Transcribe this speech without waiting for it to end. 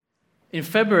In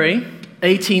February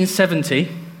 1870,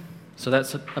 so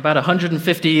that's about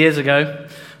 150 years ago,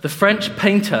 the French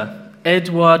painter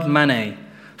Edouard Manet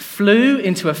flew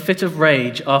into a fit of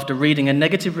rage after reading a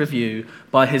negative review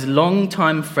by his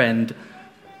longtime friend,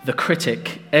 the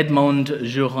critic Edmond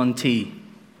Duranty.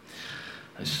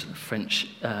 Those French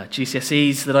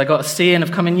GCSEs that I got a C in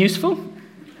have come in useful.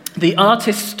 The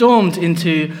artist stormed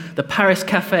into the Paris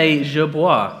Café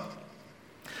Gerbois,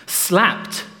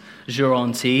 slapped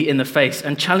Duranty in the face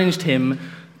and challenged him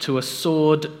to a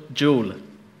sword duel.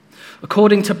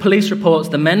 According to police reports,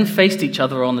 the men faced each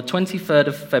other on the 23rd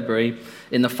of February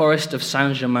in the forest of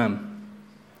Saint-Germain.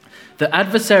 The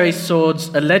adversaries' swords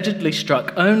allegedly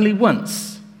struck only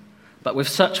once, but with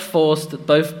such force that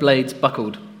both blades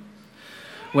buckled.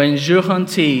 When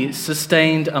Duranty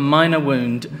sustained a minor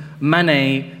wound,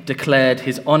 Manet declared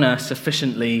his honor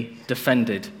sufficiently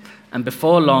defended. And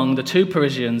before long, the two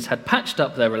Parisians had patched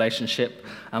up their relationship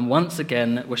and once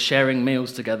again were sharing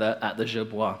meals together at the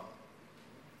Gerbois.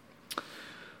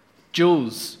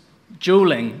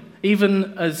 Dueling,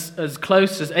 even as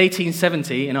close as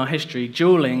 1870 in our history,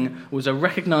 dueling was a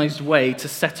recognized way to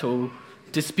settle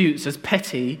disputes as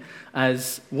petty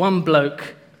as one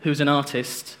bloke who's an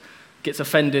artist gets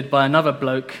offended by another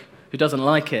bloke who doesn't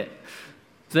like it.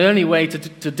 The only way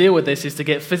to deal with this is to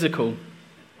get physical.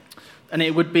 And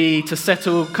it would be to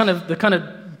settle the kind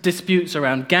of disputes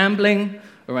around gambling,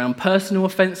 around personal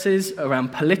offenses,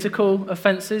 around political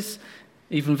offenses.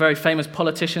 Even very famous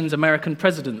politicians, American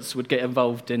presidents, would get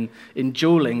involved in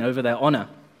dueling over their honor.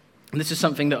 And this is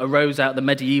something that arose out of the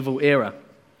medieval era.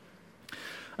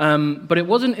 But it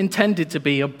wasn't intended to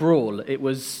be a brawl. It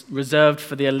was reserved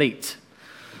for the elite.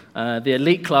 The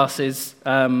elite classes,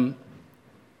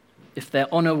 if their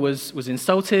honor was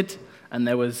insulted, and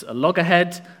there was a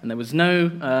loggerhead, and there was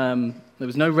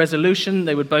no resolution,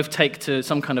 they would both take to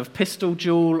some kind of pistol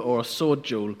duel or a sword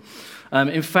duel.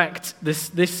 In fact,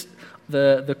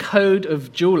 the code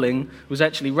of dueling was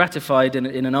actually ratified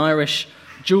in an Irish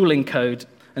dueling code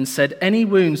and said any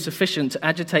wound sufficient to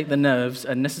agitate the nerves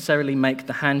and necessarily make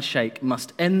the hand shake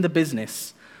must end the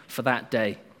business for that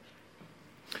day.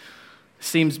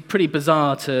 Seems pretty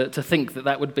bizarre to think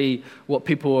that would be what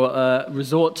people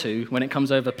resort to when it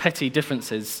comes over petty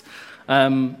differences.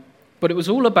 But it was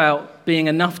all about being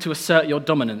enough to assert your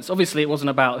dominance. Obviously, it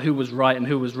wasn't about who was right and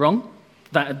who was wrong.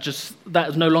 That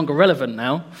is no longer relevant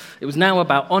now. It was now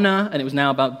about honor, and it was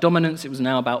now about dominance, it was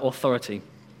now about authority.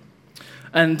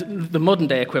 And the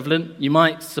modern-day equivalent, you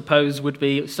might suppose, would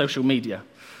be social media.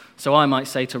 So I might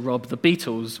say to Rob, the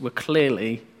Beatles were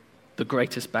clearly the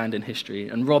greatest band in history.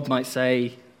 And Rob might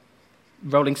say,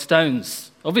 Rolling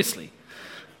Stones, obviously.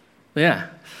 Yeah,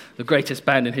 the greatest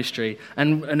band in history.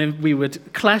 And we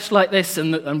would clash like this,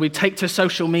 and we'd take to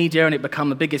social media, and it become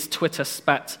the biggest Twitter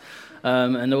spat,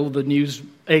 and all the news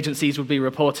agencies would be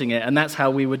reporting it, and that's how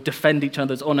we would defend each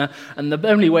other's honor. And the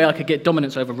only way I could get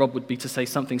dominance over Rob would be to say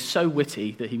something so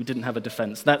witty that he didn't have a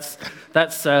defense. That's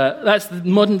the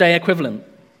modern-day equivalent.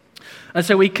 And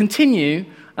so we continue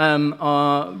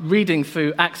our reading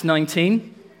through Acts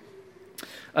 19,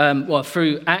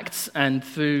 through Acts and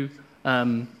through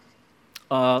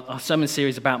our sermon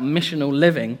series about missional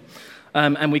living,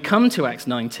 and we come to Acts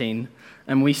 19,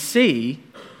 and we see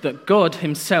that God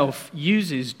himself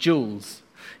uses duels.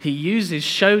 He uses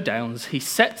showdowns. He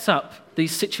sets up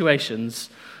these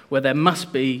situations where there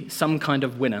must be some kind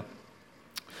of winner.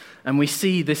 And we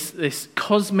see this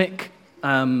cosmic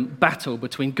battle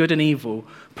between good and evil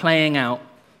playing out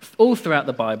all throughout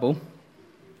the Bible.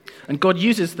 And God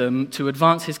uses them to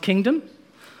advance his kingdom,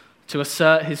 to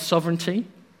assert his sovereignty,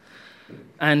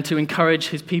 and to encourage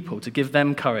his people, to give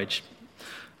them courage.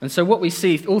 And so what we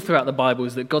see all throughout the Bible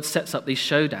is that God sets up these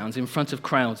showdowns in front of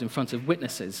crowds, in front of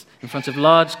witnesses, in front of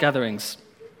large gatherings.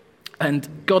 And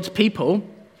God's people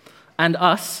and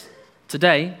us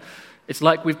today, it's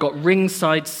like we've got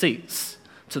ringside seats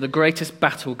to the greatest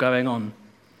battle going on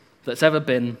that's ever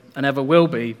been and ever will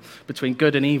be between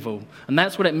good and evil. And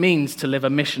that's what it means to live a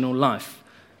missional life,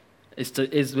 is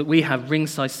that we have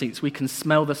ringside seats. We can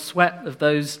smell the sweat of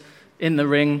those in the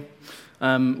ring.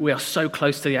 We are so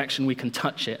close to the action we can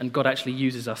touch it, and God actually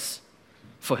uses us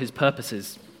for his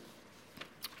purposes.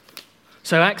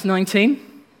 So Acts 19,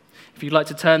 if you'd like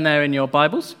to turn there in your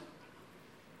Bibles,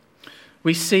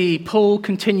 we see Paul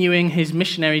continuing his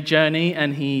missionary journey,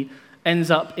 and he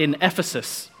ends up in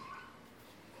Ephesus.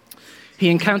 He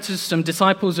encounters some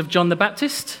disciples of John the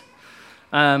Baptist.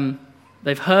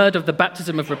 They've heard of the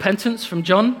baptism of repentance from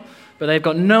John, but they've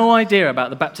got no idea about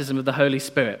the baptism of the Holy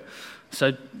Spirit.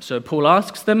 So Paul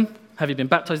asks them, have you been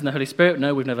baptized in the Holy Spirit?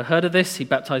 No, we've never heard of this. He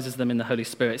baptizes them in the Holy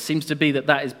Spirit. It seems to be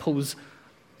that is Paul's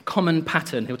common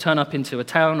pattern. He'll turn up into a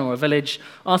town or a village,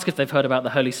 ask if they've heard about the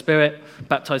Holy Spirit,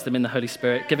 baptize them in the Holy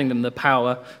Spirit, giving them the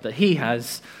power that he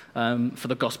has for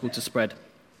the gospel to spread.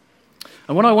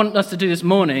 And what I want us to do this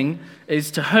morning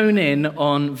is to hone in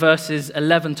on verses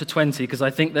 11 to 20, because I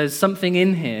think there's something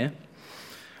in here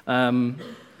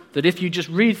that if you just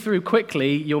read through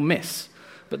quickly, you'll miss.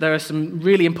 But there are some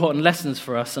really important lessons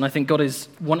for us, and I think God is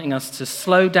wanting us to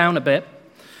slow down a bit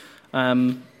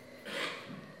and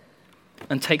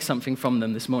take something from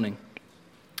them this morning.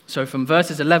 So from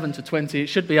verses 11 to 20, it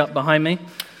should be up behind me,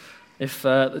 if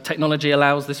the technology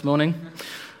allows this morning.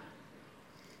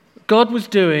 God was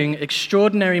doing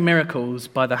extraordinary miracles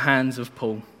by the hands of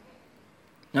Paul.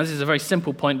 Now, this is a very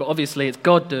simple point, but obviously it's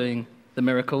God doing the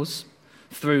miracles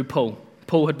through Paul.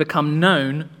 Paul had become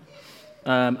known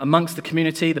amongst the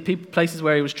community, the places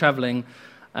where he was traveling,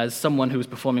 as someone who was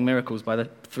performing miracles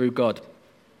through God.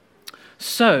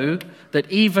 So that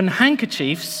even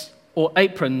handkerchiefs or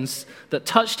aprons that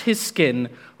touched his skin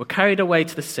were carried away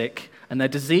to the sick, and their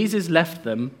diseases left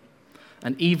them,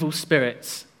 and evil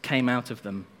spirits came out of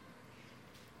them.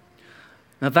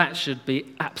 Now that should be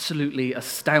absolutely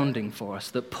astounding for us,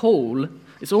 that Paul,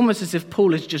 it's almost as if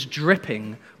Paul is just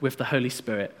dripping with the Holy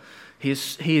Spirit. He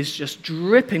is just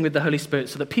dripping with the Holy Spirit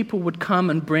so that people would come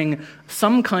and bring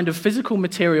some kind of physical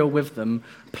material with them,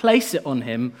 place it on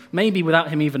him, maybe without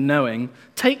him even knowing,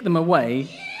 take them away.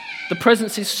 The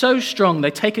presence is so strong,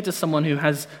 they take it to someone who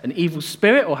has an evil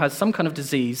spirit or has some kind of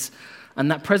disease,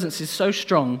 and that presence is so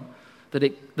strong that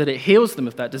it heals them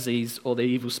of that disease, or the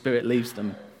evil spirit leaves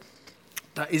them.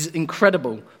 That is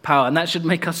incredible power, and that should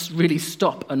make us really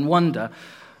stop and wonder,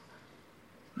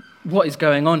 what is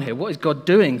going on here? What is God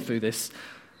doing through this?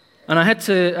 And I had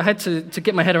to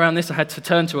get my head around this. I had to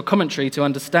turn to a commentary to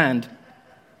understand.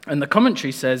 And the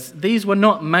commentary says these were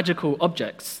not magical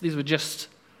objects. These were just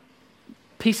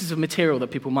pieces of material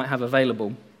that people might have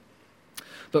available.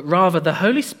 But rather, the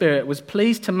Holy Spirit was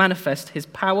pleased to manifest his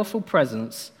powerful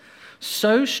presence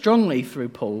so strongly through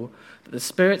Paul that the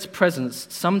Spirit's presence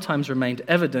sometimes remained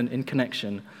evident in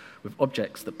connection with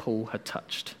objects that Paul had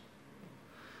touched.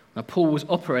 Now, Paul was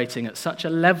operating at such a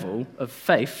level of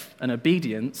faith and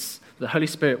obedience, the Holy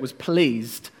Spirit was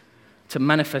pleased to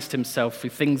manifest himself through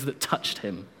things that touched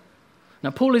him.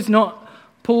 Now,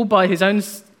 Paul by his own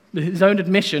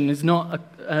admission is not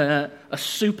a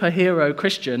superhero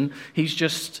Christian. He's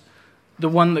just the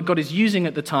one that God is using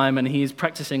at the time, and he is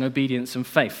practicing obedience and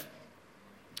faith.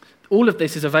 All of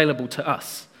this is available to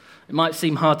us. It might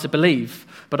seem hard to believe,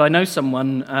 but I know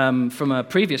someone from a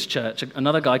previous church,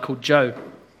 another guy called Joe.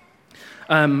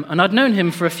 And I'd known him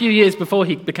for a few years before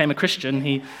he became a Christian.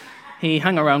 He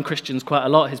hung around Christians quite a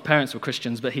lot. His parents were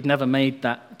Christians, but he'd never made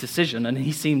that decision, and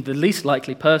he seemed the least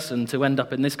likely person to end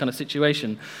up in this kind of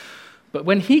situation. But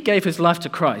when he gave his life to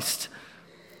Christ,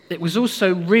 it was all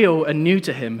so real and new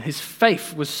to him. His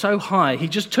faith was so high, he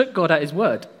just took God at his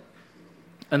word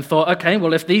and thought, okay,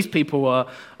 well, if these people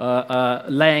are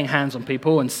laying hands on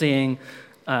people and seeing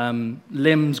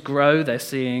limbs grow, they're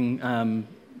seeing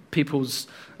people's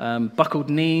buckled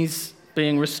knees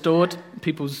being restored,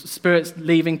 people's spirits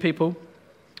leaving people,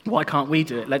 why can't we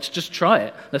do it? Let's just try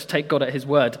it. Let's take God at his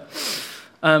word.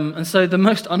 And so the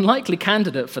most unlikely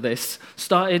candidate for this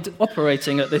started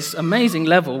operating at this amazing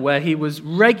level where he was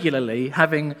regularly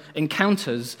having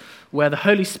encounters where the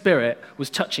Holy Spirit was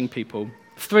touching people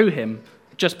through him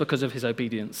just because of his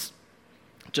obedience,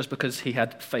 just because he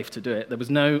had faith to do it. There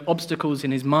was no obstacles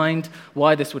in his mind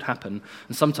why this would happen.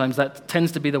 And sometimes that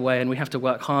tends to be the way, and we have to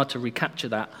work hard to recapture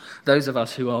that, those of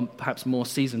us who are perhaps more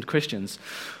seasoned Christians.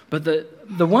 But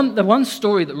the one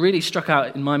story that really struck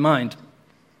out in my mind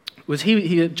was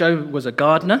Joe was a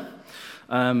gardener,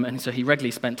 and so he regularly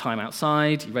spent time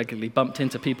outside. He regularly bumped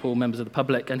into people, members of the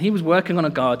public, and he was working on a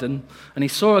garden, and he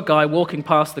saw a guy walking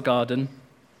past the garden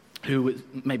who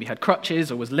maybe had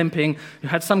crutches or was limping, who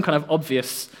had some kind of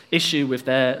obvious issue with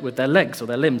their legs or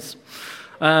their limbs.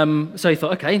 So he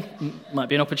thought, okay, might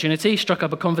be an opportunity. Struck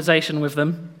up a conversation with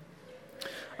them,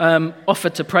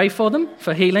 offered to pray for them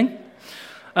for healing,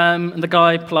 and the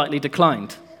guy politely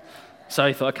declined. So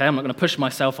he thought, okay, I'm not going to push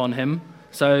myself on him.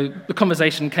 So the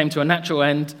conversation came to a natural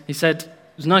end. He said,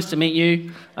 it was nice to meet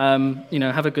you,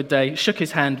 have a good day. Shook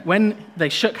his hand. When they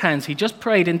shook hands, he just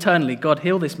prayed internally, God,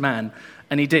 heal this man.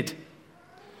 And he did.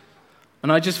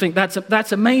 And I just think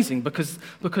that's amazing because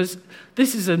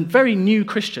this is a very new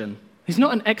Christian. He's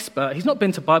not an expert. He's not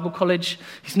been to Bible college.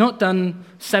 He's not done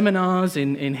seminars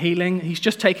in healing. He's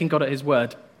just taking God at his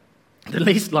word. The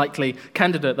least likely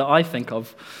candidate that I think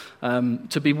of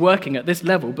to be working at this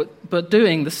level, but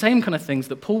doing the same kind of things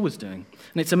that Paul was doing.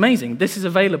 And it's amazing. This is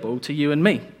available to you and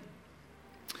me.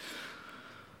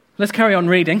 Let's carry on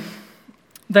reading.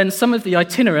 Then some of the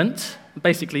itinerant,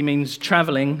 basically means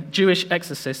traveling, Jewish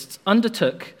exorcists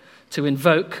undertook to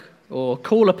invoke or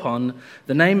call upon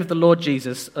the name of the Lord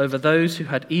Jesus over those who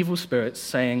had evil spirits,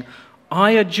 saying,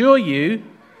 "I adjure you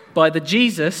by the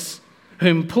Jesus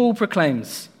whom Paul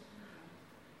proclaims."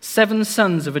 7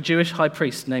 sons of a Jewish high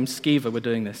priest named Sceva were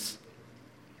doing this.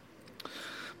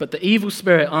 But the evil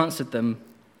spirit answered them,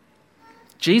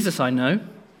 "Jesus I know."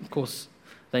 Of course,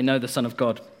 they know the Son of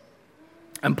God.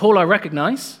 "And Paul I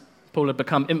recognize." Paul had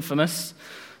become infamous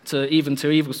even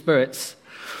to evil spirits.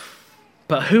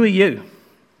 "But who are you?"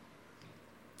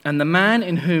 And the man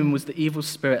in whom was the evil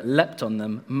spirit leapt on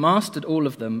them, mastered all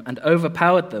of them, and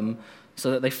overpowered them,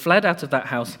 so that they fled out of that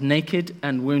house naked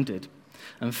and wounded.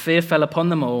 And fear fell upon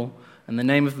them all, and the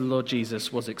name of the Lord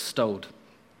Jesus was extolled.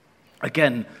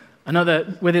 Again,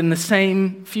 within the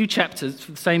same few chapters,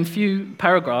 the same few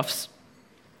paragraphs,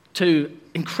 2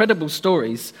 incredible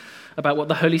stories about what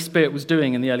the Holy Spirit was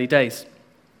doing in the early days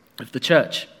of the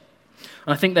church.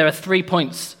 And I think there are 3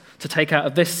 points to take out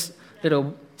of this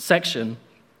little section.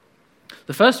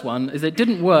 The first one is it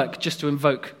didn't work just to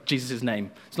invoke Jesus'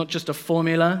 name. It's not just a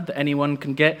formula that anyone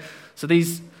can get. So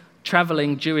these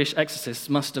traveling Jewish exorcists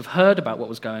must have heard about what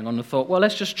was going on and thought, well,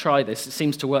 let's just try this. It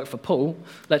seems to work for Paul.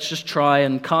 Let's just try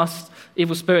and cast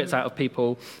evil spirits out of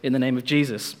people in the name of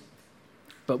Jesus.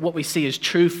 But what we see is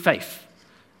true faith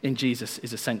in Jesus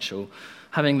is essential.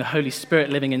 Having the Holy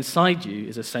Spirit living inside you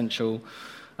is essential.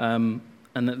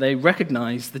 And that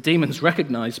the demons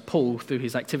recognized Paul through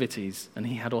his activities, and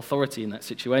he had authority in that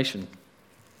situation.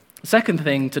 The second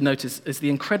thing to notice is the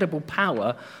incredible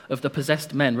power of the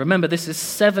possessed men. Remember, this is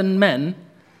 7 men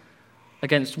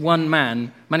against 1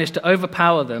 man, managed to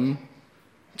overpower them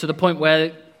to the point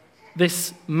where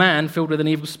this man, filled with an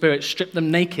evil spirit, stripped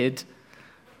them naked,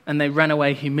 and they ran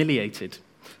away humiliated.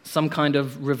 Some kind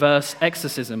of reverse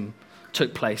exorcism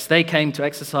took place. They came to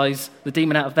exorcise the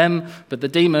demon out of them, but the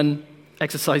demon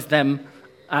exorcised them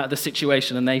out of the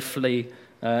situation, and they flee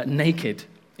naked.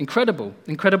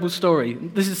 Incredible story.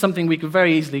 This is something we could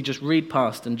very easily just read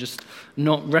past and just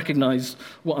not recognize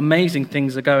what amazing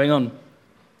things are going on.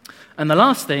 And the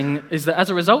last thing is that as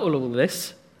a result of all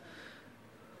this,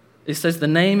 it says the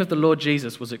name of the Lord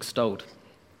Jesus was extolled.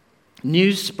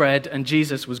 News spread and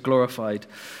Jesus was glorified.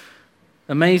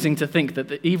 Amazing to think that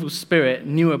the evil spirit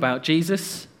knew about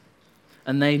Jesus,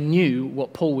 and they knew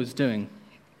what Paul was doing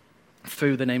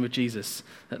through the name of Jesus,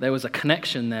 that there was a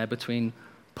connection there between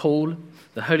Paul,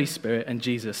 the Holy Spirit, and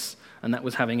Jesus, and that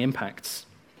was having impacts.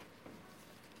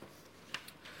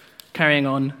 Carrying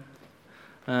on,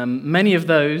 many of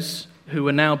those who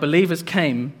were now believers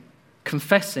came,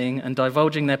 confessing and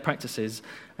divulging their practices,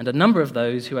 and a number of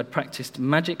those who had practiced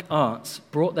magic arts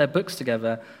brought their books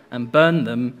together and burned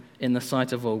them in the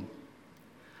sight of all.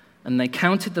 And they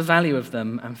counted the value of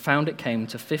them and found it came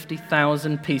to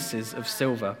 50,000 pieces of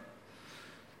silver.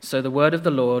 So the word of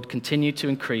the Lord continued to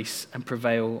increase and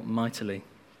prevail mightily.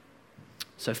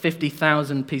 So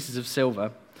 50,000 pieces of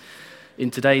silver in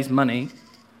today's money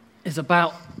is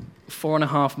about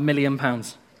 £4.5 million.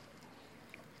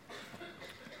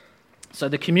 So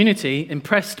the community,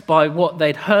 impressed by what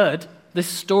they'd heard, this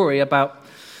story about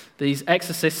these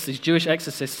exorcists, these Jewish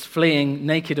exorcists fleeing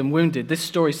naked and wounded, this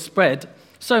story spread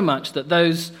so much that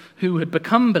those who had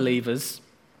become believers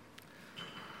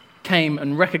came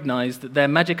and recognized that their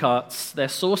magic arts, their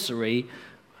sorcery,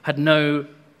 had no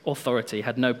authority,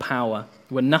 had no power,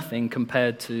 were nothing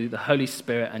compared to the Holy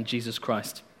Spirit and Jesus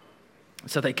Christ.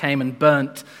 So they came and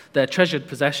burnt their treasured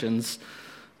possessions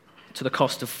to the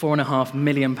cost of £4.5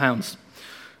 million.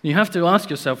 You have to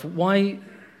ask yourself, why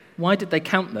did they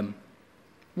count them?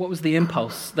 What was the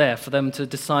impulse there for them to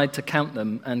decide to count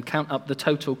them and count up the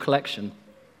total collection?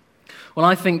 Well,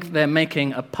 I think they're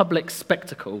making a public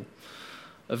spectacle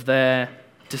of their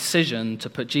decision to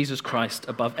put Jesus Christ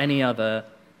above any other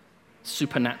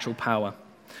supernatural power.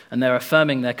 And they're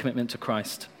affirming their commitment to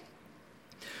Christ.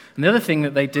 And the other thing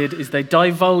that they did is they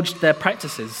divulged their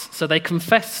practices. So they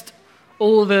confessed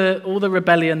all the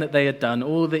rebellion that they had done,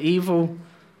 all the evil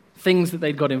things that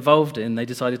they'd got involved in. They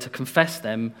decided to confess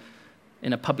them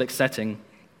in a public setting.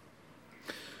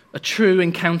 A true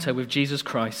encounter with Jesus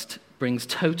Christ brings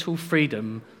total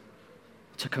freedom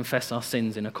to confess our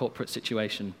sins in a corporate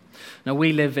situation. Now,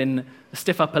 we live in a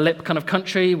stiff upper lip kind of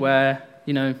country where,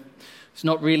 it's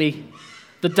not really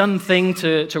the done thing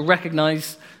to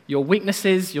recognize your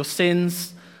weaknesses, your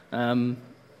sins,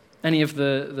 any of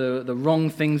the wrong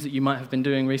things that you might have been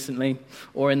doing recently,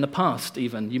 or in the past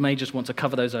even. You may just want to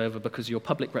cover those over because your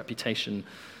public reputation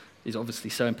is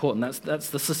obviously so important. That's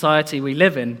the society we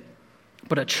live in.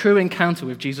 But a true encounter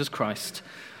with Jesus Christ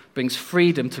brings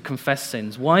freedom to confess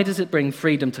sins. Why does it bring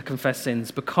freedom to confess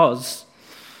sins? Because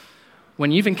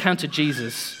when you've encountered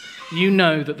Jesus, you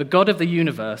know that the God of the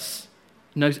universe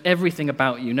knows everything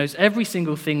about you, knows every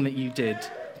single thing that you did,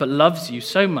 but loves you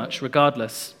so much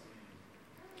regardless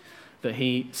that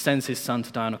he sends his son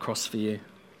to die on a cross for you.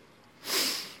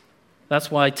 That's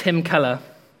why Tim Keller,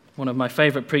 one of my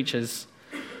favorite preachers,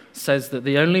 says that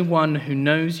the only one who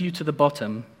knows you to the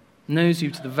bottom, knows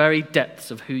you to the very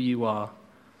depths of who you are,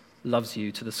 loves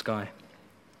you to the sky.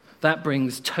 That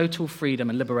brings total freedom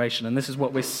and liberation, and this is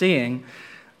what we're seeing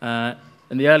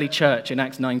in the early church in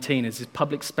Acts 19, is this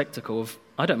public spectacle of,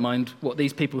 I don't mind what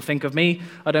these people think of me,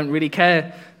 I don't really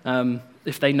care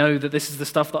if they know that this is the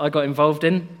stuff that I got involved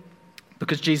in,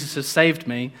 because Jesus has saved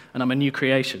me and I'm a new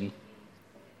creation.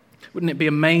 Wouldn't it be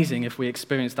amazing if we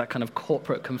experienced that kind of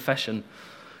corporate confession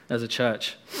as a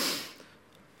church?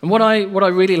 And what I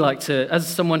really like to, as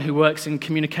someone who works in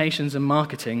communications and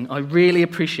marketing, I really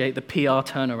appreciate the PR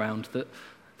turnaround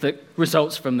that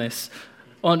results from this.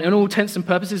 In all intents and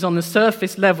purposes, on the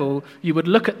surface level, you would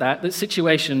look at that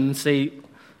situation and see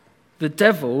the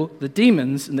devil, the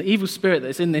demons, and the evil spirit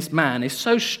that's in this man is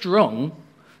so strong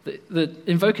that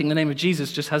invoking the name of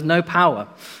Jesus just has no power.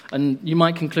 And you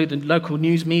might conclude, the local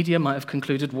news media might have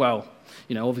concluded, well,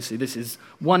 obviously this is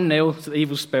 1-0 to the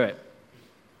evil spirit.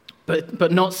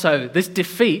 But not so. This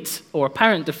defeat, or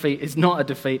apparent defeat, is not a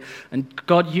defeat, and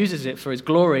God uses it for his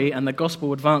glory, and the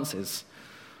gospel advances.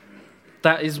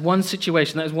 That is one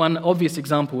situation, that is one obvious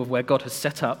example of where God has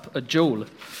set up a duel.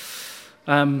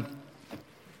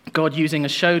 God using a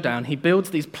showdown, he builds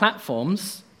these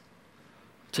platforms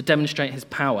to demonstrate his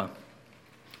power.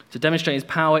 To demonstrate his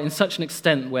power in such an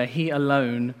extent where he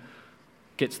alone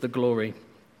gets the glory,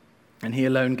 and he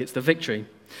alone gets the victory.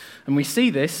 And we see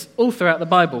this all throughout the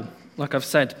Bible, like I've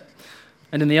said.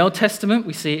 And in the Old Testament,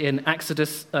 we see it in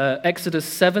Exodus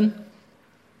 7.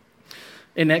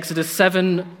 In Exodus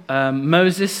 7,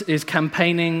 Moses is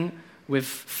campaigning with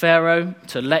Pharaoh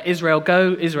to let Israel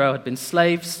go. Israel had been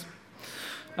slaves.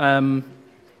 So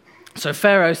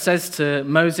Pharaoh says to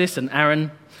Moses and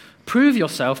Aaron, prove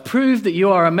yourself, prove that you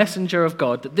are a messenger of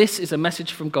God, that this is a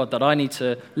message from God that I need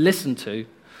to listen to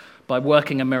by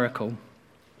working a miracle.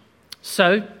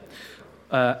 So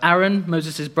Aaron,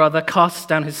 Moses' brother, casts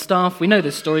down his staff. We know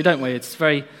this story, don't we? It's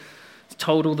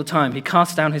told all the time. He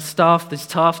casts down his staff. This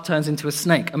staff turns into a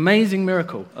snake. Amazing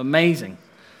miracle. Amazing.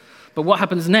 But what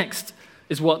happens next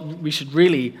is what we should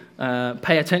really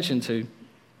pay attention to.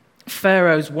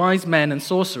 Pharaoh's wise men and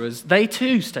sorcerers, they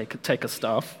too take a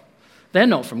staff. They're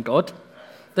not from God.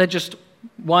 They're just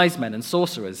wise men and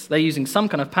sorcerers. They're using some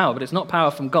kind of power, but it's not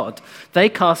power from God. They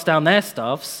cast down their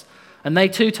staffs, and they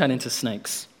too turn into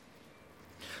snakes.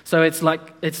 So it's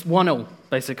 1-0,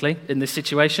 basically, in this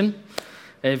situation.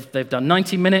 They've done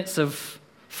 90 minutes of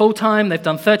full time, they've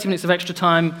done 30 minutes of extra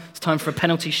time, it's time for a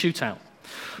penalty shootout.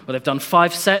 Well, they've done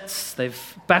 5 sets,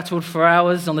 they've battled for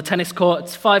hours on the tennis court,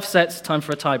 it's 5 sets, time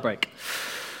for a tie break.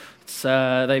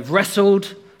 They've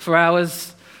wrestled for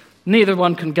hours, neither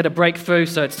one can get a breakthrough,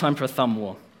 so it's time for a thumb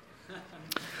war.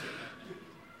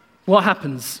 What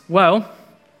happens? Well,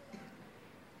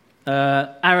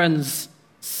 Aaron's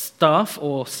staff,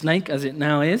 or snake as it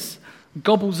now is,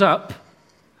 gobbles up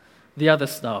the other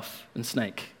staff and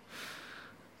snake,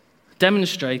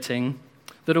 demonstrating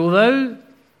that although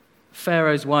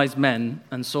Pharaoh's wise men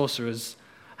and sorcerers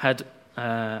had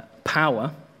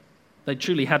power, they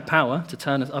truly had power to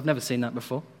turn, I've never seen that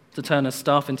before, to turn a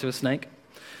staff into a snake,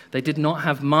 they did not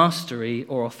have mastery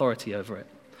or authority over it.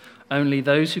 Only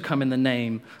those who come in the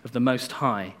name of the Most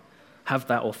High have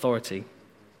that authority.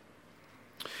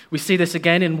 We see this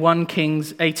again in 1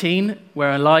 Kings 18,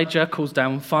 where Elijah calls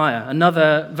down fire.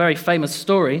 Another very famous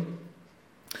story.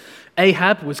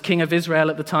 Ahab was king of Israel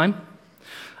at the time.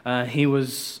 He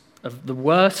was the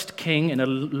worst king in a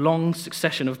long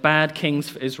succession of bad kings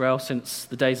for Israel since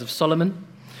the days of Solomon.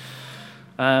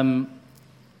 And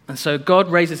so God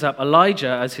raises up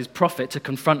Elijah as his prophet to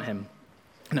confront him.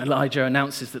 And Elijah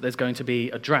announces that there's going to be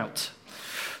a drought.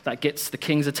 That gets the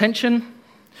king's attention.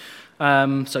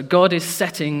 So God is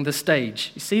setting the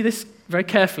stage. You see this very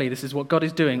carefully. This is what God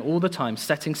is doing all the time,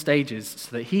 setting stages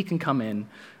so that he can come in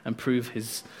and prove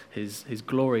his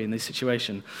glory in this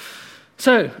situation.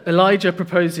 So Elijah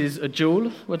proposes a duel.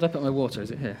 Where did I put my water?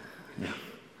 Is it here? Yeah.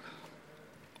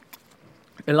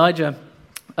 Elijah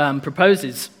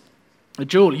proposes a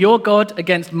duel. Your God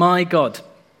against my God.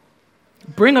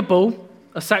 Bring a bull,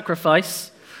 a sacrifice,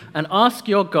 and ask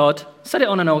your God, set it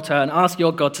on an altar, and ask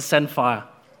your God to send fire.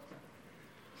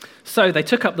 So they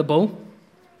took up the bull.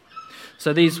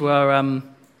 So these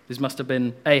must have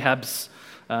been Ahab's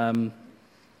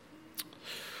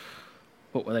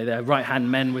what were they, their right-hand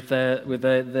men with their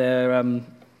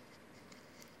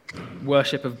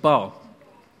worship of Baal.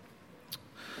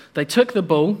 They took the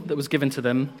bull that was given to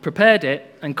them, prepared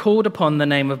it, and called upon the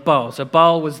name of Baal. So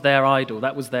Baal was their idol.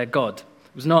 That was their god.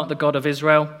 It was not the God of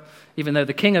Israel. Even though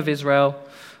the king of Israel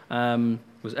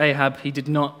was Ahab, he did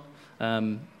not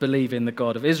believe in the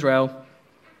God of Israel.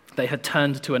 They had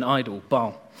turned to an idol,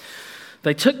 Baal.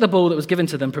 They took the bull that was given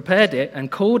to them, prepared it, and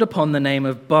called upon the name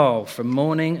of Baal from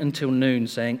morning until noon,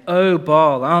 saying, "O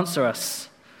Baal, answer us."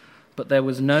 But there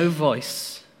was no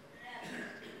voice,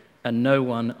 and no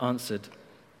one answered.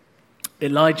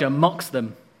 Elijah mocks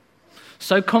them.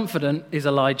 So confident is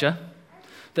Elijah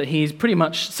that he's pretty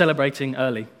much celebrating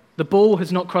early. The ball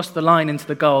has not crossed the line into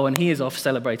the goal, and he is off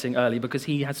celebrating early because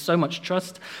he has so much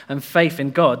trust and faith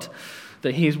in God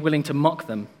that he is willing to mock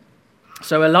them.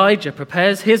 So Elijah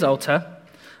prepares his altar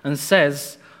and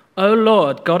says, "O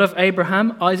Lord, God of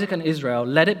Abraham, Isaac, and Israel,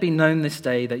 let it be known this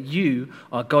day that you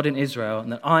are God in Israel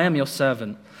and that I am your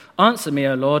servant. Answer me,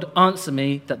 O Lord, answer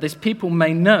me, that this people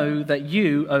may know that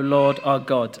you, O Lord, are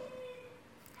God."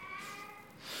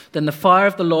 Then the fire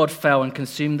of the Lord fell and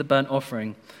consumed the burnt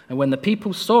offering. And when the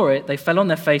people saw it, they fell on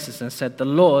their faces and said, "The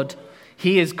Lord,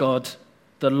 he is God.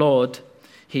 The Lord,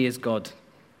 he is God."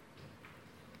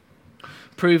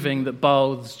 Proving that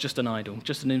Baal was just an idol,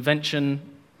 just an invention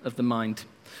of the mind.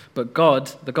 But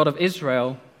God, the God of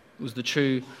Israel, was the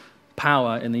true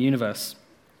power in the universe.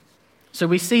 So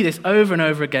we see this over and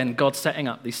over again, God setting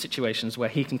up these situations where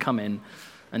he can come in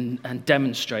and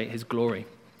demonstrate his glory.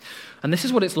 And this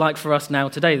is what it's like for us now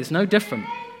today. It's no different.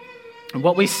 And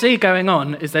what we see going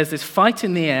on is there's this fight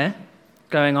in the air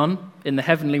going on in the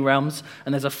heavenly realms,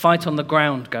 and there's a fight on the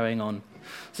ground going on.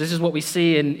 So this is what we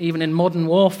see even in modern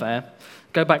warfare.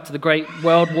 Go back to the great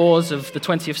world wars of the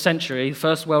 20th century, the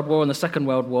First World War and the Second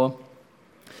World War.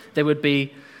 There would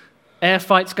be air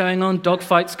fights going on, dog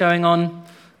fights going on,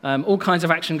 all kinds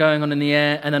of action going on in the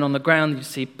air, and then on the ground you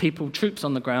see troops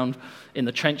on the ground in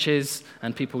the trenches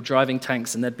and people driving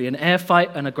tanks, and there'd be an air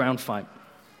fight and a ground fight.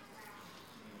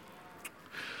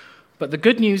 But the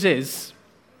good news is,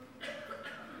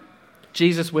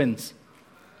 Jesus wins.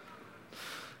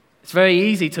 It's very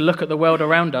easy to look at the world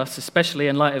around us, especially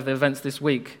in light of the events this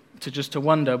week, to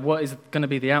wonder what is going to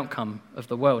be the outcome of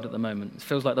the world at the moment. It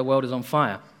feels like the world is on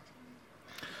fire.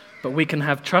 But we can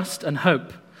have trust and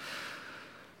hope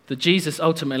that Jesus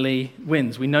ultimately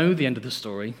wins. We know the end of the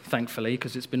story, thankfully,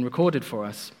 because it's been recorded for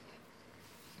us.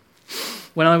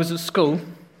 When I was at school,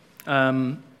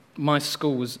 my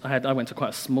school was, I went to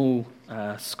quite a small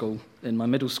school in my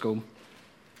middle school.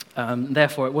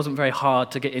 Therefore, it wasn't very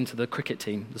hard to get into the cricket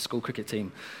team, the school cricket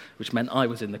team, which meant I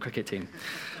was in the cricket team.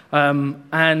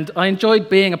 And I enjoyed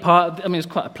being a part of, it's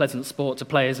quite a pleasant sport to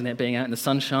play, isn't it, being out in the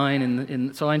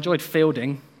sunshine. So I enjoyed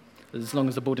fielding, as long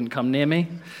as the ball didn't come near me.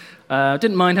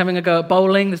 Didn't mind having a go at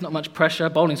bowling. There's not much pressure.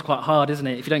 Bowling's quite hard, isn't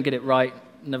it? If you don't get it right,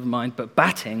 never mind. But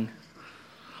batting,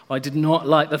 I did not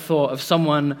like the thought of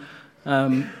someone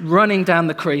running down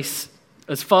the crease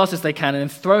as fast as they can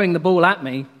and throwing the ball at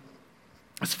me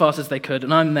as fast as they could,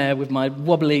 and I'm there with my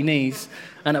wobbly knees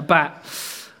and a bat.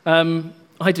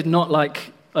 I did not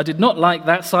like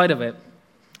that side of it.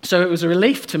 So it was a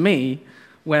relief to me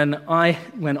when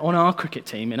on our cricket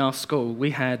team in our school,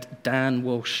 we had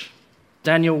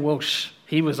Daniel Walsh.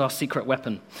 He was our secret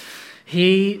weapon.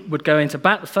 He would go into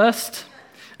bat first,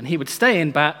 and he would stay in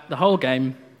bat the whole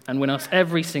game and win us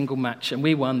every single match, and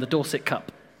we won the Dorset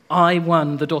Cup. I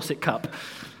won the Dorset Cup.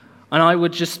 And I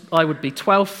would be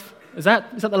 12th. Is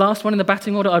that the last one in the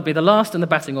batting order? I'd be the last in the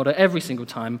batting order every single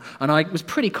time, and I was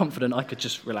pretty confident I could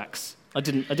just relax. I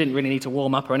didn't really need to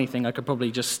warm up or anything. I could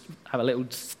probably just have a little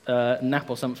nap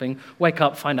or something, wake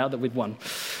up, find out that we'd won.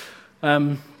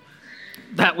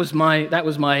 That was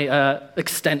my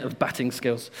extent of batting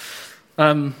skills.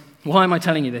 Why am I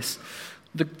telling you this?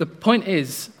 The point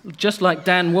is, just like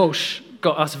Dan Walsh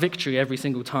got us victory every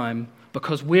single time,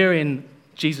 because we're in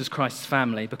Jesus Christ's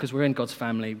family, because we're in God's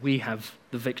family, we have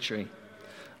the victory.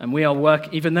 And we are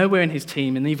even though we're in his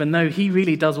team, and even though he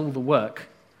really does all the work,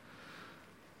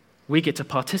 we get to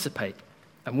participate,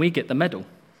 and we get the medal.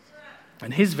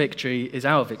 And his victory is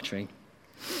our victory.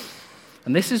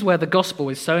 And this is where the gospel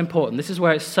is so important. This is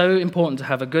where it's so important to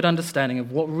have a good understanding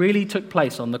of what really took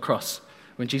place on the cross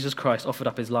when Jesus Christ offered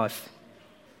up his life.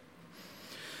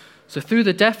 So through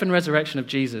the death and resurrection of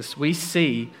Jesus, we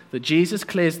see that Jesus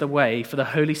clears the way for the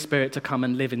Holy Spirit to come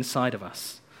and live inside of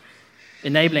us,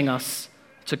 enabling us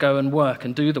to go and work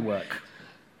and do the work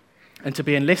and to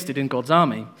be enlisted in God's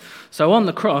army. So on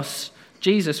the cross,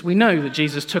 we know that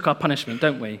Jesus took our punishment,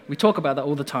 don't we? We talk about that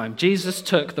all the time. Jesus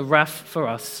took the wrath for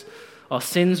us. Our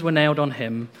sins were nailed on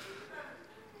him.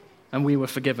 and we were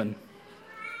forgiven.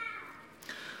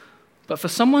 But for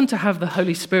someone to have the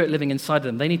Holy Spirit living inside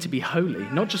them, they need to be holy.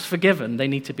 Not just forgiven, they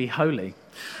need to be holy.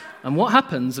 And what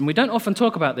happens, and we don't often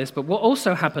talk about this, but what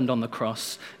also happened on the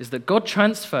cross is that God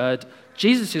transferred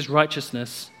Jesus'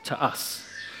 righteousness to us.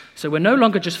 So we're no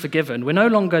longer just forgiven. We're no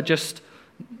longer just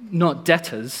not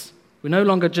debtors. We're no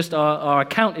longer just, our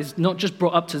account is not just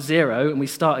brought up to zero and we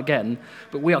start again,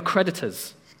 but we are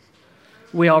creditors.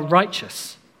 We are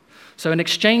righteous. So an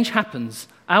exchange happens.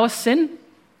 Our sin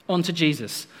onto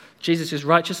Jesus. Jesus'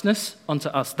 righteousness onto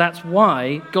us. That's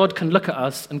why God can look at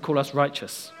us and call us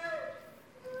righteous.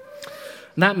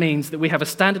 And that means that we have a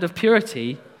standard of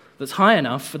purity that's high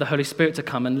enough for the Holy Spirit to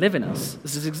come and live in us.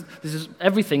 This is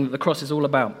everything that the cross is all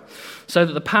about. So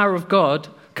that the power of God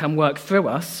can work through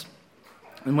us.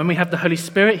 And when we have the Holy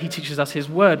Spirit, he teaches us his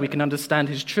word. We can understand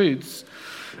his truths.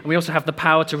 And we also have the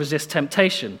power to resist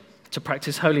temptation, to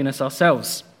practice holiness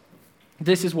ourselves.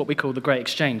 This is what we call the Great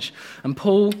Exchange. And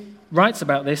Paul writes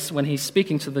about this when he's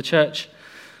speaking to the church,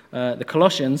 the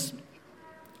Colossians.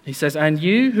 He says, "And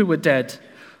you who were dead,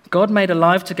 God made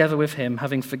alive together with him,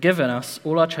 having forgiven us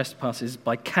all our trespasses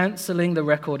by cancelling the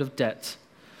record of debt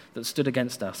that stood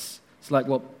against us." It's like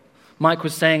what Mike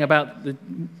was saying about the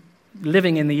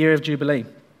living in the year of Jubilee.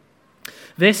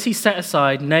 "This he set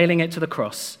aside, nailing it to the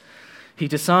cross. He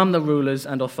disarmed the rulers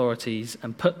and authorities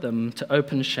and put them to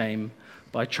open shame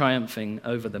by triumphing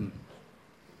over them."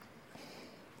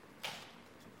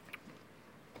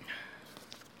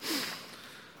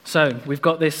 So we've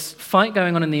got this fight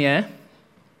going on in the air.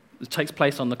 It takes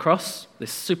place on the cross,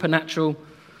 this supernatural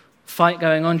fight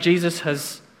going on. Jesus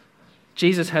has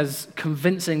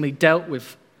convincingly dealt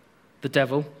with the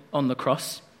devil on the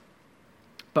cross.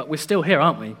 But we're still here,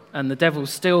 aren't we? And the devil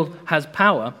still has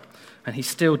power, and he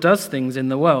still does things in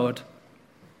the world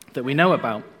that we know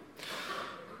about.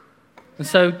 And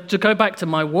so to go back to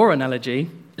my war analogy,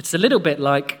 it's a little bit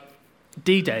like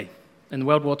D-Day in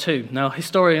World War II. Now,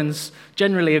 historians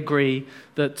generally agree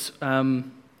that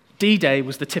D-Day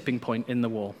was the tipping point in the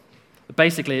war.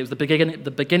 Basically, it was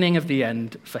the beginning of the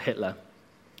end for Hitler.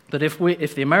 That if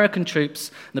the American troops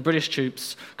and the British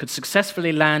troops could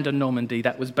successfully land on Normandy,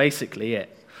 that was basically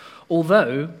it.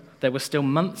 Although there were still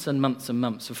months and months and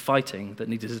months of fighting that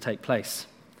needed to take place.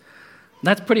 And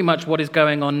that's pretty much what is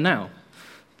going on now.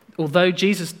 Although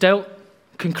Jesus dealt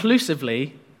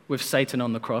conclusively with Satan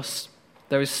on the cross,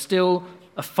 there is still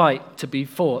a fight to be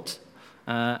fought,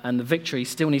 and the victory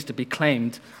still needs to be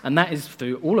claimed, and that is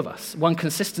through all of us. One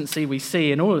consistency we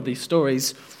see in all of these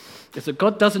stories is that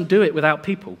God doesn't do it without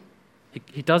people.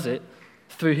 He does it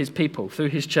through his people, through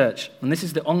his church, and this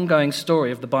is the ongoing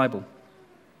story of the Bible.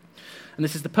 And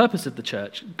this is the purpose of the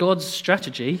church. God's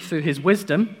strategy, through his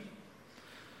wisdom,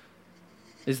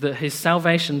 is that his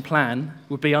salvation plan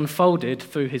would be unfolded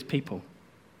through his people.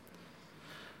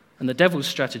 And the devil's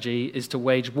strategy is to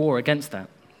wage war against that.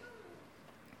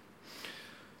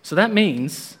 So that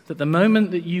means that the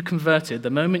moment that you converted, the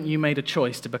moment you made a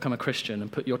choice to become a Christian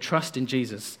and put your trust in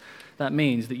Jesus, that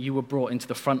means that you were brought into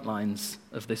the front lines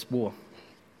of this war.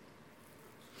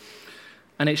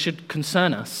 And it should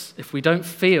concern us if we don't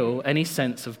feel any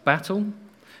sense of battle,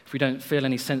 if we don't feel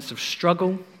any sense of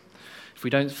struggle, if we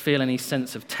don't feel any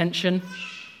sense of tension.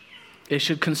 It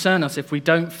should concern us if we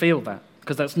don't feel that,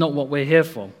 because that's not what we're here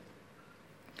for.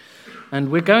 And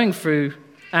we're going through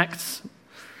Acts.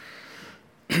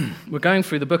 We're going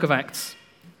through the book of Acts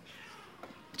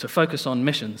to focus on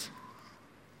missions.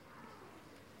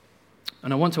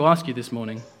 And I want to ask you this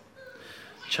morning,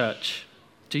 church,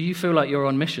 do you feel like you're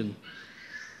on mission?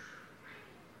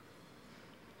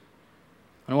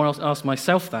 And I want to ask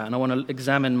myself that, and I want to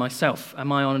examine myself.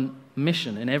 Am I on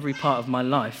mission in every part of my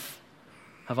life?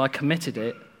 Have I committed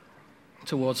it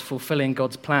towards fulfilling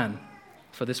God's plan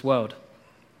for this world?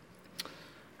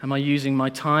 Am I using my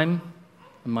time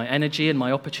and my energy and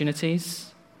my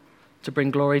opportunities to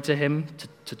bring glory to him,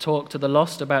 to talk to the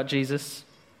lost about Jesus?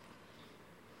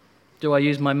 Do I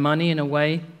use my money in a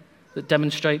way that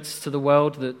demonstrates to the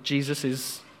world that Jesus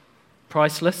is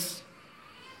priceless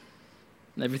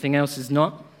and everything else is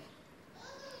not?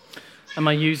 Am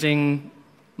I using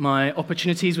my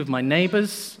opportunities with my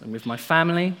neighbors and with my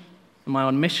family? Am I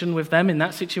on mission with them in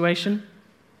that situation?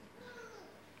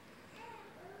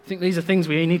 I think these are things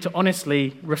we need to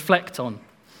honestly reflect on.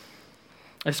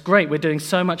 It's great. We're doing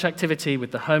so much activity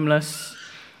with the homeless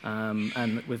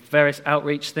and with various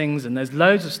outreach things, and there's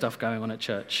loads of stuff going on at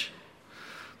church.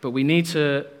 But we need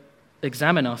to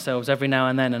examine ourselves every now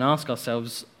and then and ask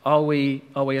ourselves, are we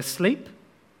asleep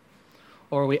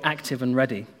or are we active and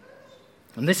ready?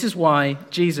 And this is why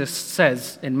Jesus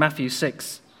says in Matthew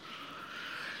 6,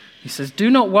 He says, do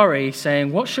not worry,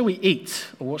 saying, what shall we eat?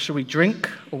 Or what shall we drink?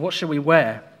 Or what shall we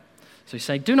wear? So he's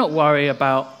saying, do not worry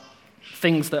about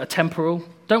things that are temporal.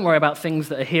 Don't worry about things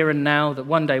that are here and now, that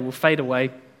one day will fade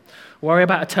away. Worry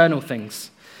about eternal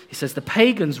things. He says, the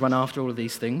pagans run after all of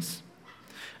these things,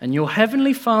 and your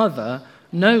heavenly Father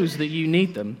knows that you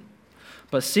need them.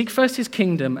 But seek first his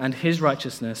kingdom and his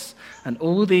righteousness, and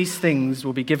all these things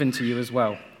will be given to you as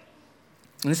well.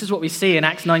 And this is what we see in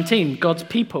Acts 19, God's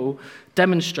people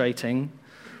demonstrating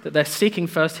that they're seeking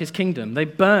first his kingdom. They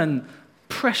burn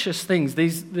precious things.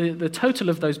 The total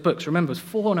of those books, remember, was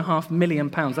 £4.5 million.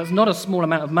 That's not a small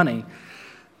amount of money.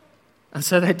 And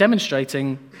so they're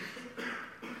demonstrating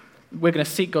we're going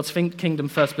to seek God's kingdom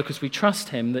first because we trust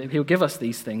him, that he'll give us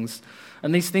these things.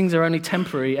 And these things are only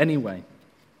temporary anyway.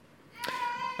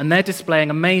 And they're displaying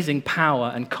amazing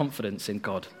power and confidence in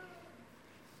God.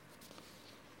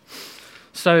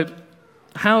 So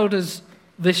how does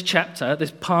this chapter,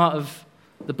 this part of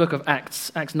the book of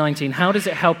Acts 19, how does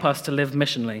it help us to live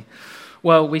missionally?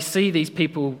 Well, we see these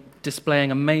people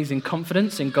displaying amazing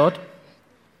confidence in God.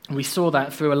 We saw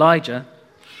that through Elijah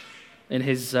in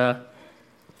his, what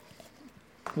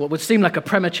would seem like a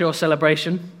premature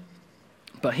celebration,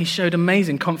 but he showed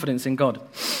amazing confidence in God.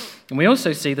 And we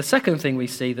also see, the second thing we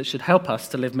see that should help us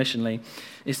to live missionally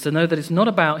is to know that it's not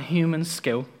about human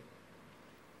skill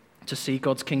to see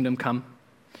God's kingdom come,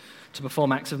 to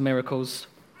perform acts of miracles,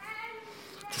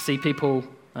 to see people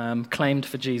claimed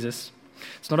for Jesus.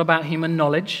 It's not about human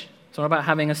knowledge. It's not about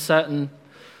having a certain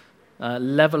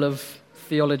level of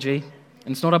theology.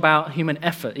 And it's not about human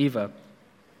effort either.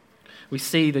 We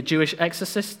see the Jewish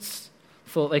exorcists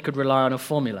thought they could rely on a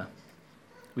formula.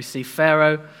 We see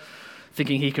Pharaoh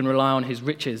thinking he can rely on his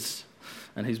riches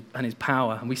and his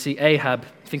power. And we see Ahab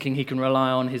thinking he can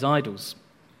rely on his idols.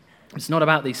 It's not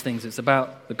about these things. It's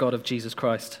about the God of Jesus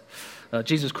Christ.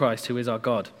 Jesus Christ, who is our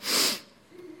God.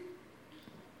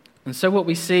 And so what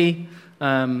we see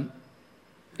in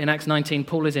Acts 19,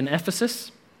 Paul is in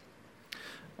Ephesus.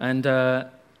 And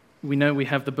we know we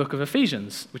have the book of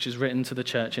Ephesians, which is written to the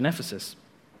church in Ephesus.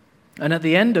 And at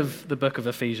the end of the book of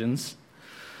Ephesians,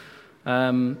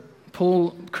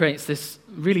 Paul creates this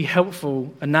really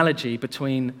helpful analogy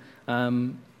between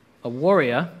a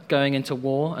warrior going into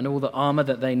war and all the armor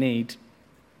that they need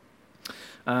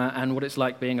and what it's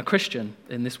like being a Christian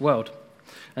in this world.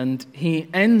 And he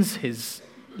ends his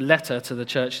letter to the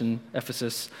church in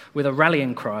Ephesus with a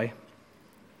rallying cry.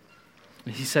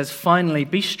 He says, finally,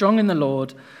 be strong in the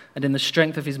Lord and in the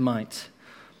strength of his might.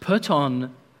 Put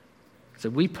on, so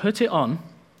we put it on,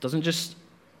 doesn't just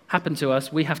happen to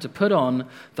us, we have to put on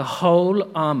the whole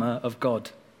armor of God.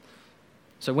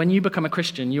 So when you become a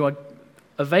Christian, you are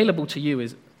available to you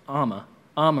is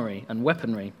armory and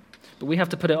weaponry, but we have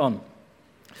to put it on,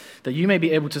 that you may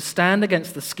be able to stand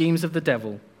against the schemes of the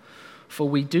devil. For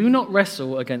we do not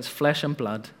wrestle against flesh and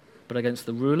blood, but against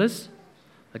the rulers,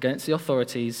 against the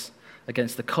authorities,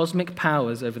 against the cosmic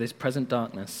powers over this present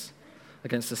darkness,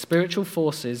 against the spiritual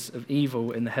forces of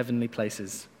evil in the heavenly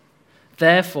places.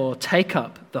 Therefore, take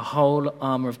up the whole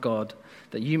armor of God,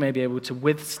 that you may be able to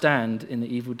withstand in the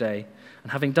evil day,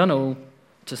 and having done all,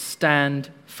 to stand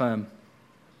firm.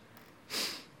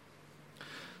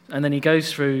 And then he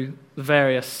goes through the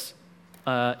various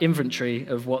inventory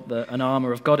of what an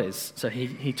armor of God is. So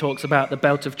he talks about the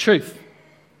belt of truth.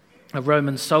 A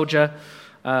Roman soldier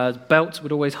belt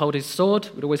would always hold his sword,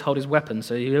 would always hold his weapon,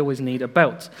 so you always need a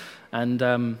belt.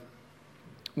 And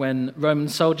when Roman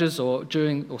soldiers or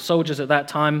soldiers at that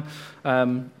time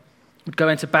would go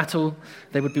into battle,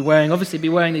 they would be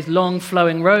wearing these long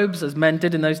flowing robes, as men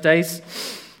did in those days,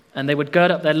 and they would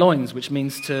gird up their loins, which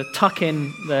means to tuck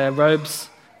in their robes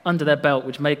under their belt,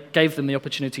 which gave them the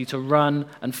opportunity to run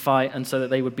and fight, and so that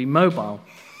they would be mobile.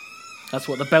 That's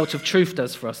what the belt of truth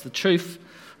does for us. The truth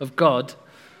of God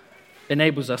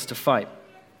enables us to fight.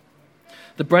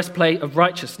 The breastplate of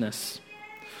righteousness.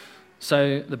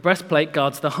 So the breastplate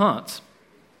guards the heart.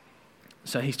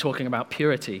 So he's talking about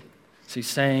purity. So he's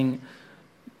saying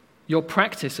your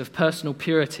practice of personal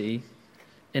purity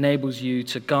enables you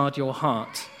to guard your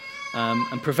heart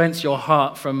and prevents your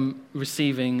heart from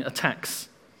receiving attacks.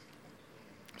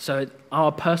 So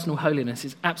our personal holiness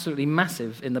is absolutely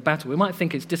massive in the battle. We might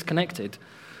think it's disconnected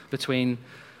between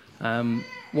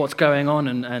what's going on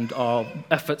and our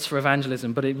efforts for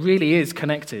evangelism, but it really is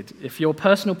connected. If your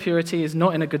personal purity is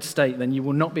not in a good state, then you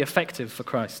will not be effective for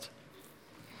Christ.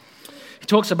 He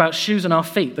talks about shoes on our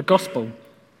feet, the gospel.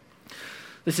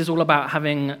 This is all about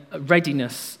having a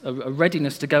readiness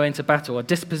to go into battle, a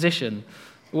disposition,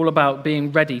 all about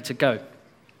being ready to go.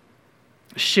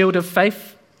 A shield of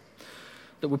faith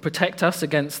that will protect us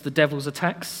against the devil's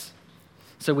attacks.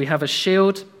 So we have a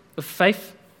shield of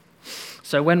faith.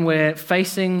 So when we're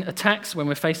facing attacks, when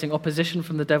we're facing opposition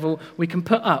from the devil, we can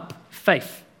put up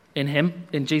faith in him,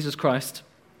 in Jesus Christ,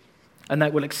 and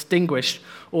that will extinguish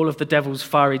all of the devil's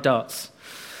fiery darts.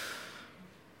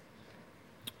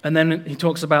 And then he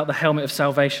talks about the helmet of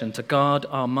salvation to guard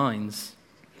our minds.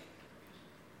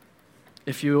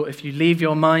 If you leave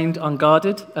your mind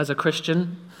unguarded as a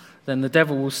Christian, then the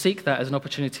devil will seek that as an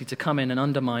opportunity to come in and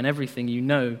undermine everything you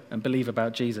know and believe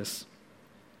about Jesus.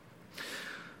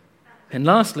 And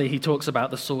lastly, he talks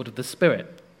about the sword of the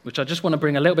Spirit, which I just want to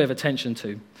bring a little bit of attention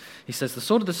to. He says the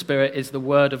sword of the Spirit is the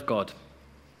word of God.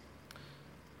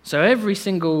 So every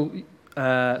single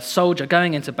soldier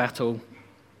going into battle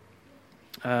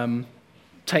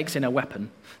takes in a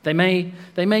weapon. They may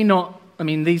not,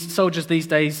 these soldiers these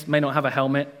days may not have a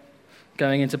helmet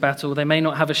going into battle. They may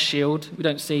not have a shield. We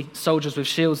don't see soldiers with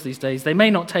shields these days. They may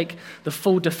not take the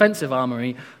full defensive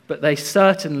armory, but they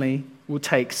certainly will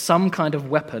take some kind of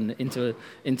weapon into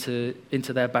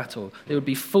their battle. It would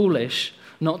be foolish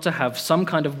not to have some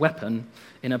kind of weapon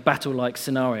in a battle-like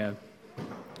scenario.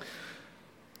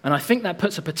 And I think that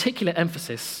puts a particular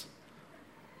emphasis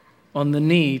on the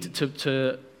need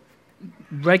to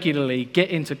regularly get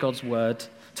into God's word,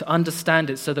 to understand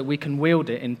it so that we can wield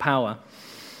it in power.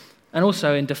 And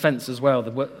also in defense as well.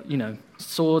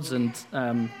 Swords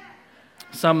and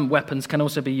some weapons can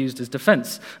also be used as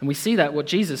defense. And we see that what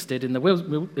Jesus did in the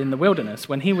wilderness.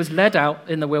 When he was led out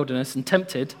in the wilderness and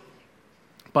tempted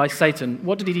by Satan,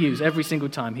 what did he use? Every single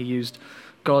time he used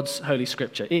God's holy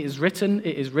scripture. It is written,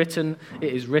 it is written,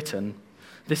 it is written.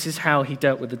 This is how he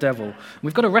dealt with the devil. And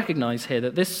we've got to recognize here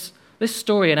that this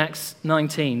story in Acts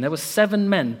 19, there were 7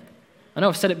 men. I know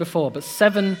I've said it before, but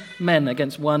 7 men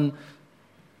against one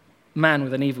man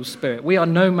with an evil spirit. We are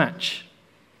no match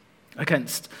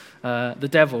against the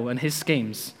devil and his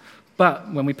schemes.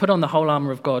 But when we put on the whole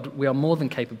armor of God, we are more than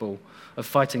capable of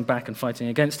fighting back and fighting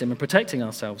against him and protecting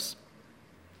ourselves.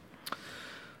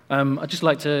 I'd just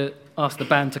like to ask the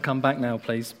band to come back now,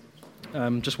 please,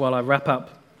 just while I wrap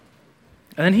up.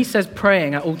 And then he says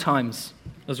praying at all times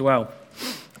as well.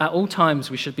 At all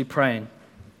times we should be praying.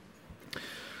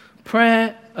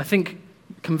 Prayer, I think,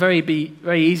 can very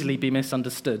easily be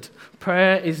misunderstood.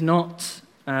 Prayer is not.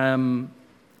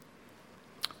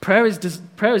 Prayer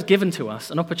is given to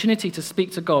us, an opportunity to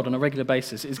speak to God on a regular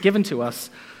basis. It is given to us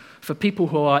for people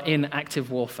who are in active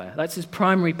warfare. That's his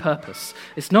primary purpose.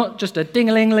 It's not just a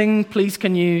ding-a-ling-ling, please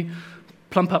can you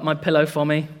plump up my pillow for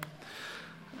me?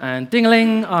 And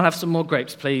ding-a-ling, I'll have some more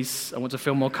grapes, please. I want to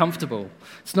feel more comfortable.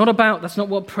 That's not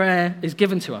what prayer is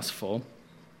given to us for.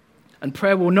 And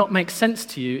prayer will not make sense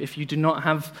to you if you do not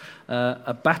have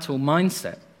a battle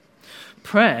mindset.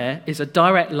 Prayer is a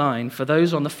direct line for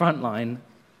those on the front line,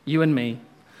 you and me.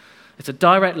 It's a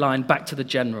direct line back to the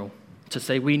general to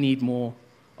say we need more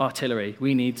artillery.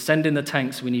 Send in the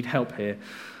tanks, we need help here.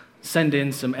 Send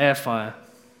in some air fire.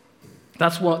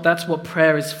 That's what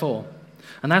prayer is for.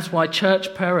 And that's why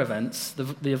church prayer events,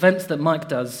 the events that Mike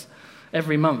does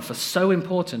every month, are so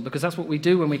important, because that's what we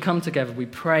do when we come together. We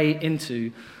pray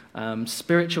into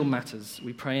spiritual matters.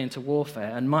 We pray into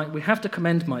warfare. And Mike, we have to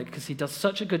commend Mike because he does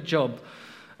such a good job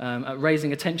at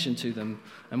raising attention to them.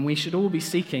 And we should all be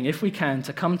seeking, if we can,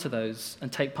 to come to those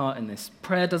and take part in this.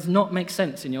 Prayer does not make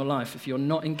sense in your life if you're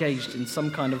not engaged in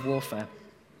some kind of warfare.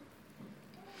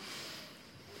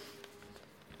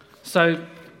 So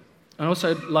I'd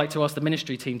also like to ask the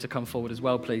ministry team to come forward as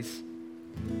well, please,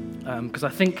 because I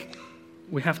think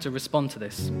we have to respond to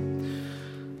this.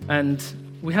 And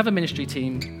we have a ministry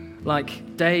team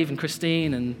like Dave and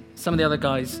Christine and some of the other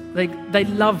guys. They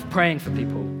love praying for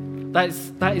people. That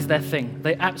is their thing.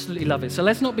 They absolutely love it. So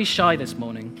let's not be shy this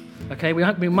morning, okay?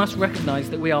 We must recognize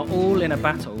that we are all in a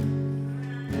battle.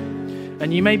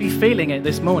 And you may be feeling it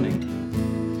this morning.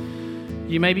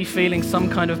 You may be feeling some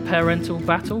kind of parental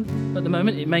battle at the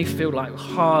moment. It may feel like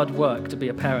hard work to be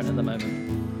a parent at the moment.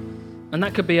 And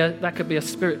that could be a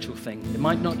spiritual thing. It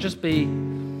might not just be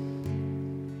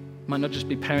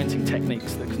parenting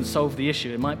techniques that can solve the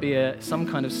issue. It might be some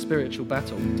kind of spiritual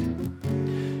battle.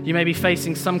 You may be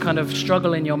facing some kind of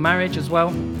struggle in your marriage as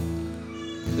well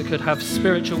that could have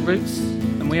spiritual roots.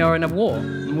 And we are in a war.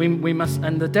 And we must.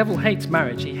 And the devil hates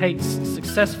marriage. He hates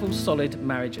successful, solid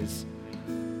marriages.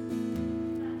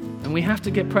 And we have to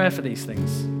get prayer for these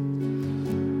things.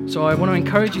 So I want to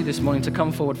encourage you this morning to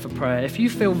come forward for prayer. If you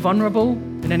feel vulnerable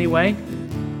in any way,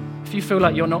 if you feel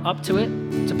like you're not up to it,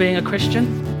 to being a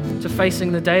Christian, to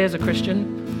facing the day as a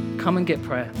Christian, come and get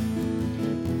prayer.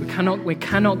 We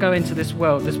cannot go into this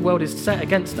world. This world is set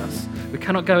against us. We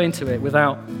cannot go into it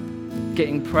without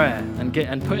getting prayer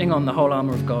and putting on the whole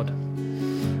armor of God.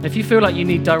 If you feel like you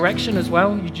need direction as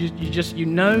well, you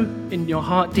know in your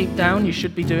heart deep down you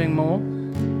should be doing more.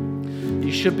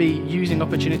 You should be using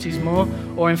opportunities more.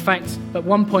 Or in fact, at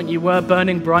one point you were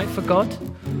burning bright for God,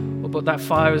 but that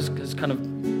fire has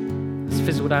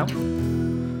fizzled out.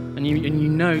 And you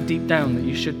know deep down that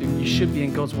you should be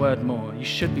in God's word more. You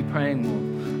should be praying more.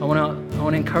 I want to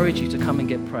encourage you to come and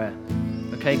get prayer.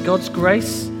 Okay, God's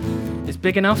grace is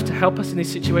big enough to help us in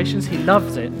these situations. He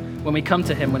loves it when we come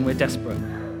to him when we're desperate.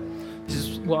 This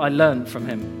is what I learned from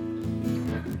him.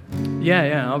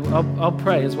 Yeah, I'll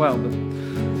pray as well. But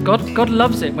God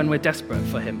loves it when we're desperate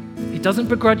for him. He doesn't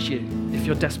begrudge you if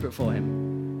you're desperate for him.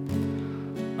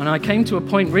 And I came to a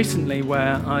point recently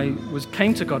where I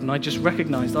came to God and I just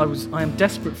recognized I am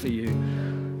desperate for you.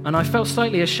 And I felt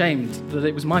slightly ashamed that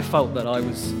it was my fault that I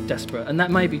was desperate. And that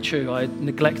may be true. I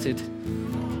neglected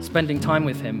spending time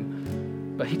with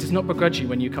him. But he does not begrudge you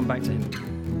when you come back to him.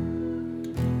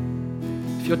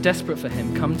 If you're desperate for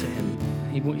him, come to him.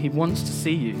 He wants to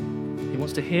see you. He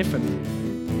wants to hear from you.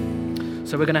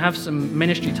 So we're going to have some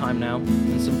ministry time now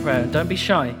and some prayer. Don't be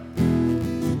shy.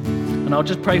 And I'll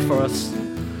just pray for us.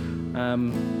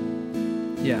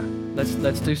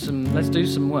 Let's do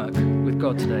some work with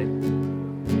God today.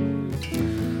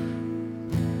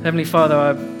 Heavenly Father,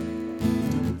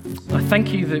 I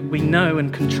thank you that we know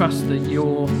and can trust that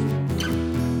your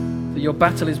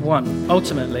battle is won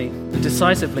ultimately and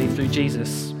decisively through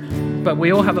Jesus. But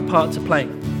we all have a part to play.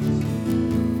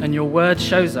 And your word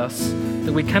shows us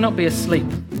that we cannot be asleep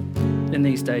in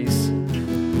these days.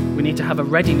 We need to have a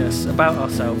readiness about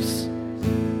ourselves.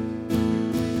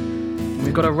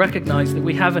 We've got to recognize that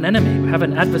we have an enemy, we have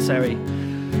an adversary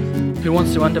who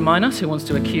wants to undermine us, who wants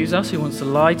to accuse us, who wants to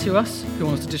lie to us, who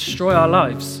wants to destroy our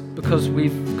lives because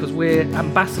we're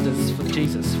ambassadors for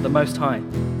Jesus, for the Most High.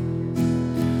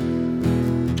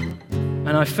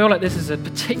 And I feel like this is a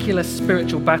particular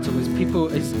spiritual battle as people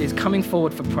is coming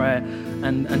forward for prayer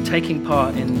and taking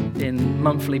part in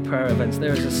monthly prayer events.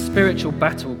 There is a spiritual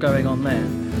battle going on there.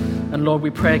 And Lord, we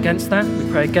pray against that. We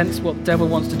pray against what the devil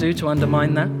wants to do to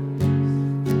undermine that.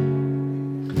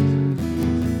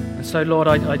 So, Lord,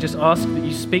 I just ask that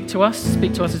you speak to us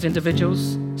as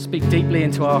individuals, speak deeply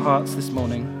into our hearts this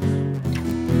morning,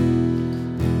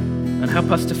 and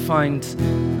help us to find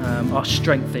our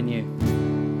strength in you,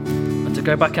 and to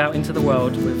go back out into the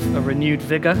world with a renewed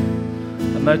vigor,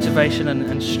 a motivation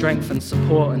and strength and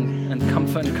support and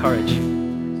comfort and courage.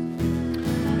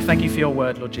 We thank you for your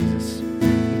word, Lord Jesus.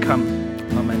 And come.